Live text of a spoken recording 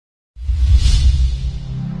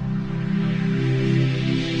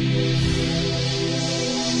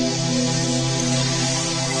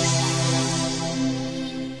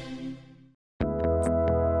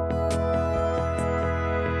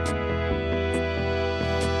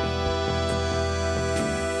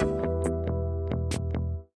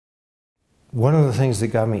one of the things that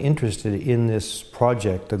got me interested in this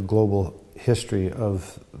project, the global history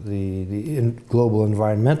of the global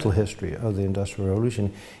environmental history of the Industrial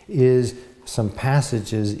Revolution, is some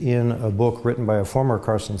passages in a book written by a former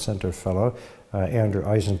Carson Center fellow, Andrew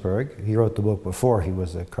Eisenberg. He wrote the book before he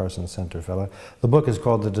was a Carson Center fellow. The book is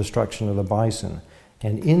called The Destruction of the Bison.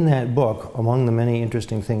 And in that book, among the many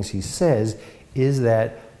interesting things he says, is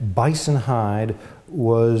that bison hide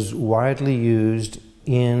was widely used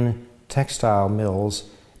in textile mills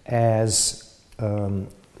as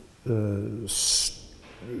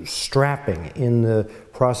strapping in the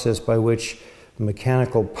process by which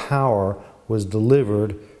mechanical power was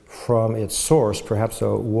delivered from its source, perhaps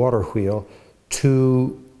a water wheel,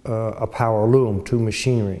 to a power loom, to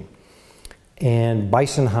machinery. And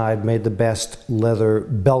bison hide made the best leather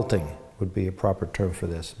belting, would be a proper term for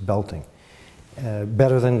this, belting,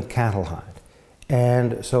 better than cattle hide.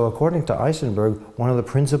 And so according to Eisenberg, one of the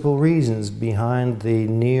principal reasons behind the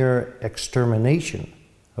near extermination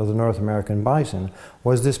of the North American bison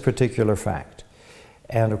was this particular fact.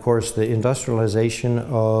 And of course, the industrialization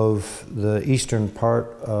of the eastern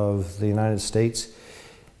part of the United States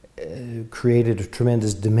created a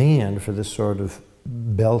tremendous demand for this sort of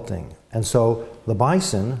belting. And so the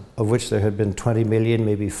bison, of which there had been 20 million,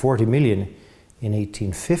 maybe 40 million in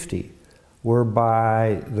 1850, were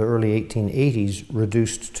by the early 1880s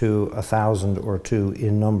reduced to 1,000 or two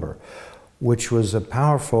in number, which was a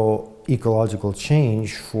powerful ecological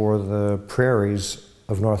change for the prairies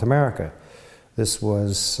of North America. This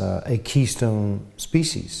was a keystone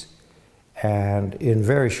species, and in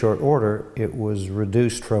very short order it was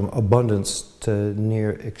reduced from abundance to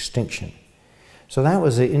near extinction. So that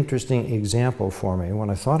was an interesting example for me. When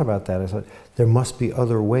I thought about that, I thought there must be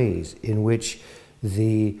other ways in which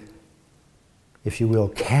the, if you will,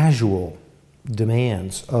 casual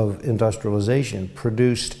demands of industrialization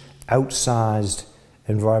produced outsized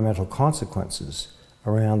environmental consequences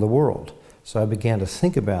around the world. So I began to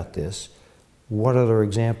think about this. What other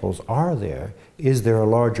examples are there? Is there a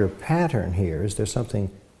larger pattern here? Is there something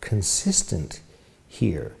consistent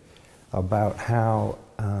here about how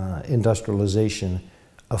industrialization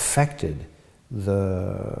affected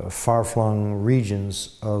the far-flung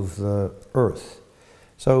regions of the Earth?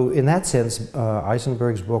 So in that sense,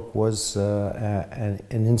 Eisenberg's book was an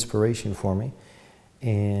inspiration for me.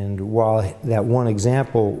 And while that one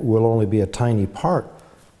example will only be a tiny part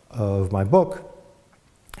of my book,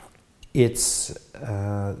 it's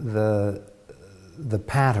the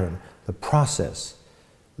pattern, the process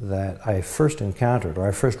that I first encountered, or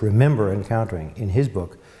I first remember encountering in his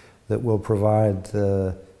book, that will provide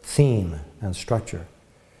the theme and structure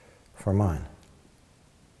for mine.